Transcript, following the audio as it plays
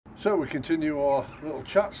So we continue our little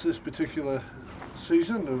chats this particular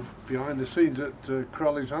season of behind the scenes at Player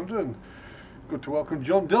Alexandra, and good to welcome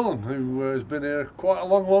John Dillon, who has been here quite a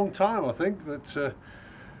long time, I think, that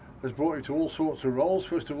has brought you to all sorts of roles.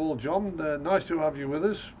 First of all, John, nice to have you with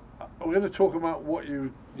us. We're going to talk about what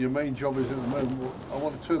your main job is at the moment. I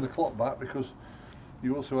want to turn the clock back because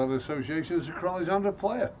you also had an association as a Player Alexandra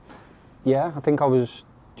player. Yeah, I think I was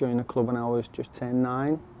joining the club when I was just turned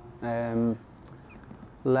 9.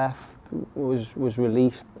 Left, was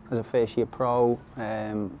released as a first year pro.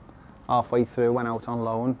 Halfway through, went out on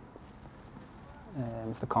loan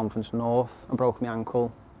to the Conference North. I broke my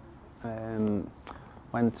ankle.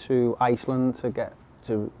 Went to Iceland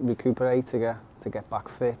to recuperate, to get back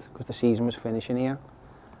fit because the season was finishing here.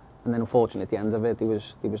 And then unfortunately at the end of it, there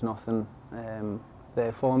was nothing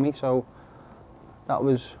there for me. So that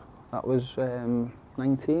was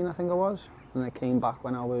 19, I think I was. And I came back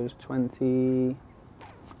when I was 25,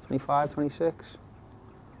 26,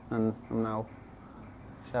 and I'm now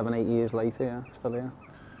 7, 8 years later, yeah, still here.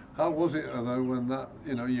 How was it though when that,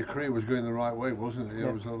 your career was going the right way, wasn't it? Yeah.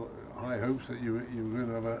 There was high hopes that you were going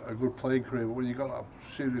to have a good playing career, but when you got that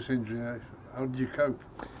serious injury, how did you cope?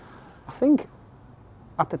 I think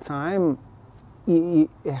at the time it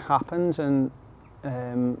happens, and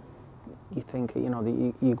you think that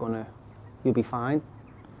you'll be fine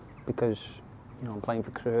because I'm playing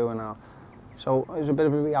for Crewe and so it was a bit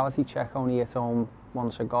of a reality check. Only hit home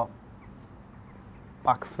once I got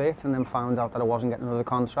back fit and then found out that I wasn't getting another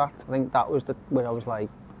contract. I think that was where I was like,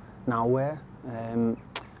 now where? And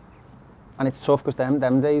it's tough because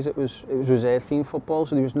them days it was reserve team football,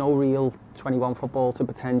 so there was no real 21 football to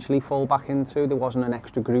potentially fall back into. There wasn't an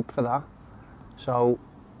extra group for that. So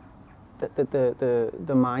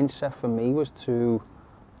the mindset for me was to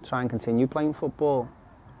try and continue playing football.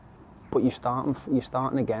 But you're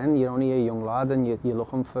starting again. You're only a young lad, and you're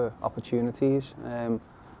looking for opportunities. And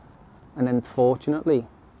then, fortunately,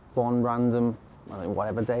 one random,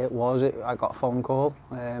 whatever day it was, I got a phone call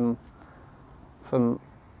from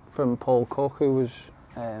Paul Cook, who was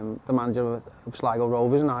the manager of Sligo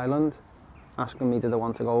Rovers in Ireland, asking me did I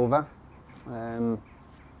want to go over.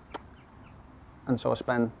 And so I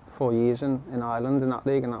spent 4 years in Ireland in that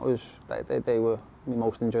league, and they were my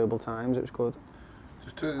most enjoyable times. It was good.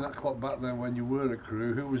 Just turning that clock back then, when you were at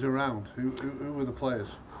Crewe, who was around? Who were the players?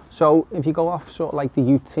 So if you go off sort of like the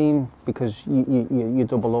youth team, because you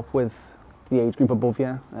double up with the age group above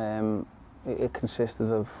you, it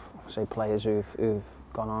consisted of, say, players who've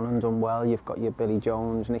gone on and done well. You've got your Billy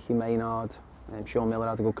Jones, Nicky Maynard, Sean Miller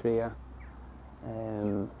had a good career.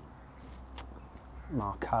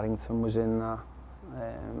 Mark Carrington was in there.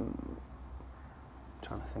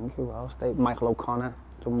 Trying to think who else. Michael O'Connor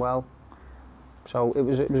done well. So it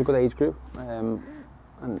was a good age group, and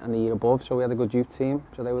the year above. So we had a good youth team.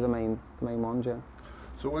 So they were the main ones, yeah.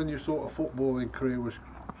 So when your sort of footballing career was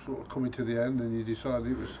sort of coming to the end, and you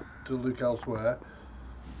decided it was to look elsewhere,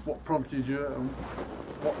 what prompted you, and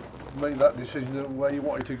what made that decision of where you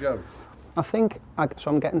wanted to go? I think so.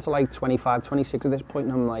 I'm getting to like 25, 26 at this point,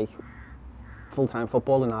 and I'm like full-time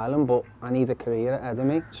football in Ireland, but I need a career ahead of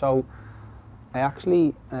me. So I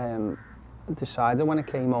actually decided when I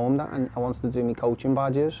came home that I wanted to do my coaching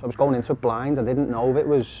badges. I was going into it blind. I didn't know if it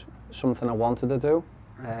was something I wanted to do.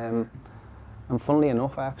 And funnily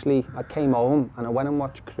enough, I came home and I went and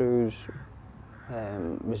watched Crewe's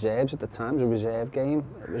reserves at the time. It was a reserve game.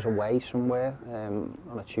 It was away somewhere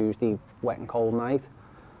on a Tuesday, wet and cold night.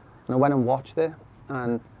 And I went and watched it,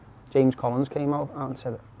 and James Collins came out and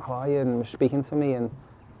said, "How are you?" and was speaking to me, and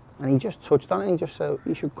he just touched on it. And he just said,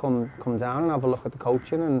 "You should come down and have a look at the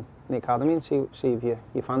coaching and the academy and see if you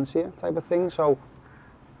fancy it," type of thing. So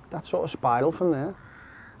that sort of spiraled from there.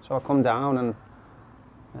 So I come down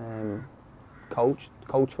and coached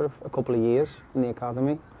for a couple of years in the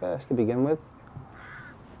academy first to begin with.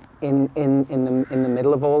 In the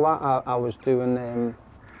middle of all that, I was doing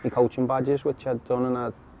my coaching badges, which I'd done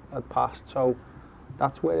and I'd passed. So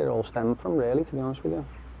that's where it all stemmed from, really, to be honest with you.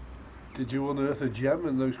 Did you unearth a gem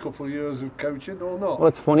in those couple of years of coaching or not? Well,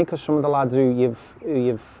 it's funny because some of the lads who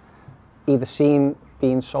you've either seen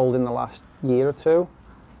being sold in the last year or two,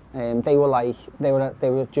 they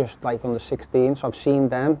were just like under 16. So I've seen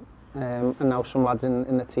them, and now some lads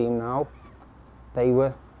in the team now, they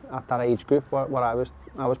were at that age group where I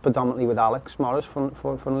was predominantly with Alex Morris,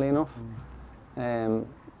 funnily enough. He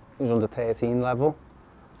was under 13 level.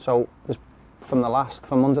 So there's from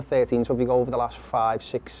under 13, so if you go over the last 5,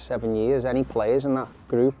 6, 7 years, any players in that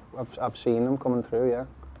group, I've seen them coming through, yeah.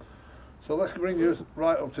 So let's bring you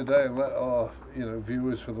right up to date and let our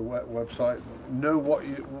viewers for the website know what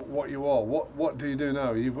you are. What do you do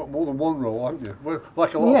now? You've got more than one role, haven't you? Well,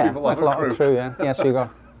 like a lot of people like have a lot of crew. Yeah, so you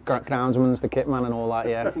got groundsmen, the kit man, and all that.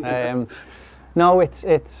 Yeah. No,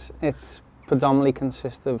 it's predominantly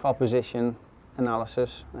consists of opposition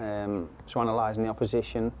analysis. So analysing the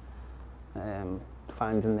opposition,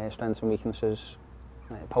 finding their strengths and weaknesses,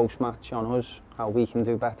 post-match on us, how we can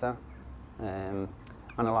do better.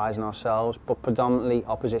 Analysing ourselves, but predominantly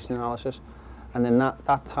opposition analysis, and then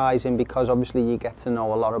that ties in because obviously you get to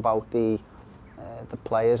know a lot about the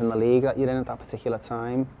players in the league that you're in at that particular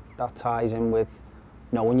time. That ties in with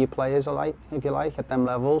knowing your players alike, if you like, at them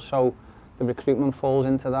levels. So the recruitment falls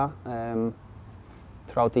into that.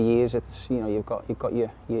 Throughout the years, it's you've got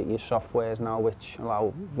your softwares now which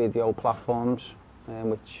allow video platforms,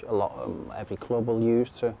 which every club will use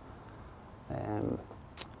to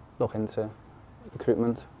look into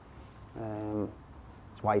recruitment.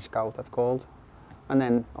 It's Y-Scout, that's called. And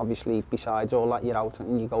then obviously besides all that, you're out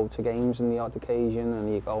and you go to games on the odd occasion,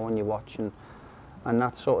 and you go and you watch, and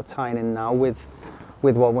that's sort of tying in now with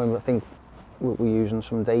what I think we're using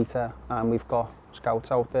some data, and we've got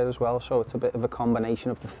scouts out there as well, so it's a bit of a combination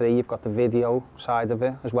of the three. You've got the video side of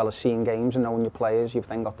it as well as seeing games and knowing your players. You've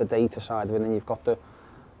then got the data side of it, and then you've got the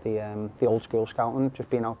old school scouting, just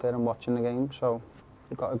being out there and watching the game. So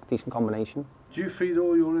you've got a decent combination. Do you feed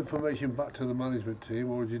all your information back to the management team,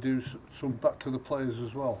 or do you do some back to the players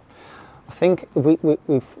as well? I think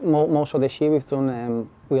we've more so this year we've done.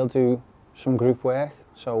 We'll do some group work,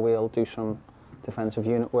 so we'll do some defensive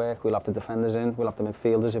unit work. We'll have the defenders in, we'll have the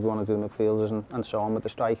midfielders if we want to do the midfielders, and so on with the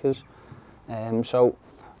strikers. So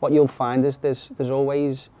what you'll find is there's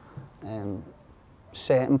always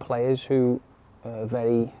certain players who are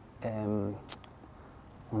very I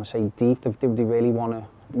want to say deep. They really want to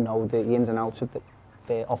know the ins and outs of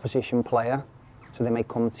the opposition player, so they may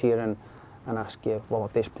come to you and ask you, what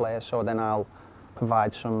about this player? So then I'll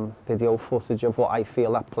provide some video footage of what I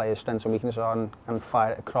feel that player's strengths and weaknesses are, and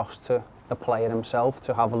fire it across to the player himself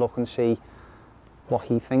to have a look and see what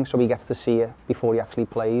he thinks, so he gets to see it before he actually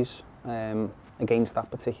plays against that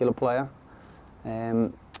particular player.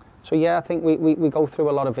 So yeah, I think we go through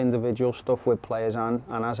a lot of individual stuff with players and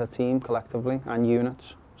as a team collectively, and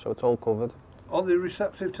units, so it's all covered. Are they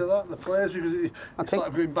receptive to that, the players? Because it's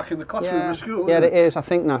like going back in the classroom at school, yeah, isn't it? It is. I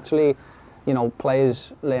think naturally,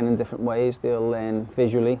 players learn in different ways. They'll learn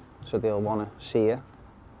visually, so they'll want to see it,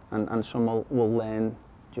 and some will learn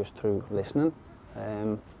just through listening,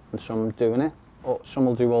 and some doing it, or some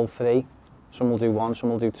will do all three, some will do one, some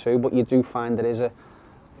will do two, but you do find there is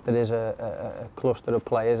a cluster of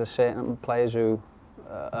players, a certain players who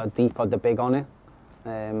are deep or they're big on it,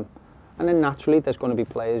 and then naturally there's going to be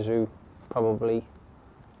players who probably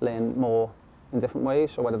learn more in different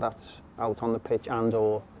ways, so whether that's out on the pitch and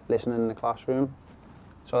or listening in the classroom.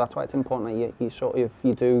 So that's why it's important that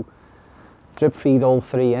you do drip feed all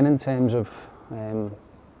three in terms of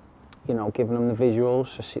giving them the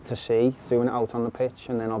visuals to see, doing it out on the pitch,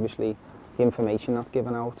 and then obviously the information that's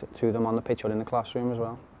given out to them on the pitch or in the classroom as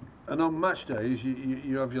well. And on match days,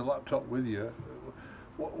 you have your laptop with you.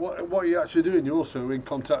 What are you actually doing? You're also in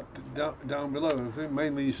contact down below. I think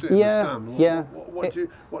mainly you sit in the stand.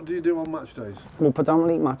 What do you do on match days? Well,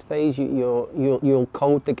 predominantly match days, you'll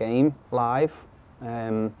code the game live.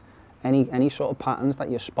 Any sort of patterns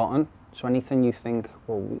that you're spotting. So anything you think,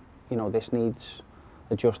 well, this needs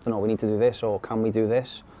adjusting, or we need to do this, or can we do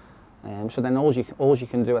this? So then all you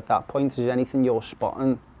can do at that point is anything you're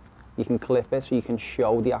spotting, you can clip it so you can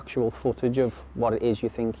show the actual footage of what it is you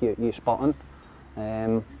think you're spotting.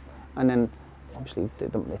 And then obviously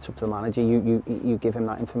it's up to the manager. You give him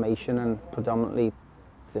that information, and predominantly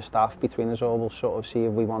the staff between us all will sort of see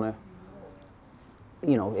if we want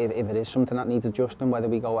to, if it is something that needs adjusting, whether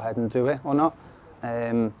we go ahead and do it or not.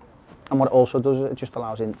 And what it also does, it just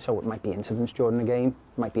allows so it might be incidents during the game,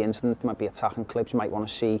 it might be incidents, there might be attacking clips, you might want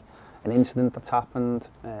to see an incident that's happened,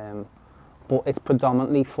 but it's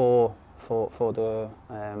predominantly for the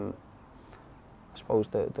I suppose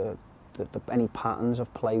the any patterns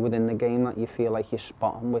of play within the game that you feel like you're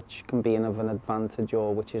spotting, which can be of an advantage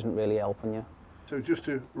or which isn't really helping you. So just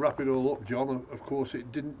to wrap it all up, John, of course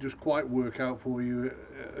it didn't just quite work out for you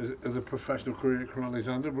as a professional career at Crawley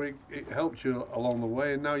Xandra, but it helped you along the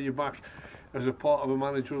way, and now you're back as a part of a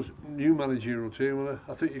new managerial team, and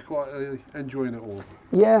I think you're quite enjoying it all.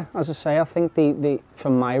 Yeah, as I say, I think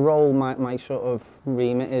from my role, my sort of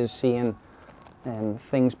remit is seeing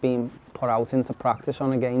things being put out into practice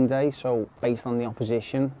on a game day, so based on the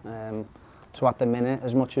opposition. So at the minute,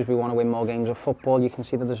 as much as we want to win more games of football, you can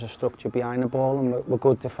see that there's a structure behind the ball, and we're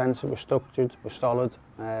good defensive, we're structured, we're solid.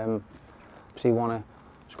 obviously want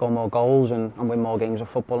to score more goals and win more games of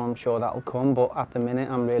football. I'm sure that'll come, but at the minute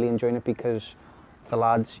I'm really enjoying it because the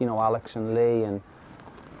lads, you know, Alex and Lee and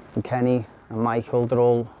Kenny and Michael, they're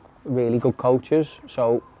all really good coaches.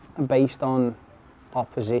 So based on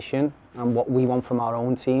opposition and what we want from our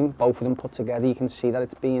own team, both of them put together, you can see that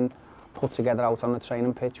it's being put together out on the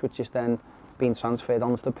training pitch, which is then being transferred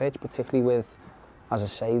onto the pitch, particularly with, as I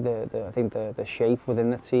say, I think the shape within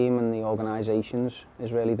the team and the organisations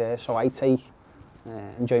is really there. So I take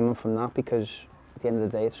enjoyment from that, because at the end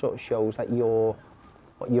of the day it sort of shows that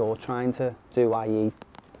what you're trying to do, i.e.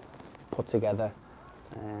 put together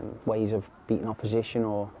ways of beating opposition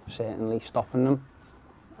or certainly stopping them.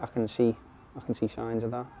 I can see signs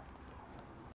of that.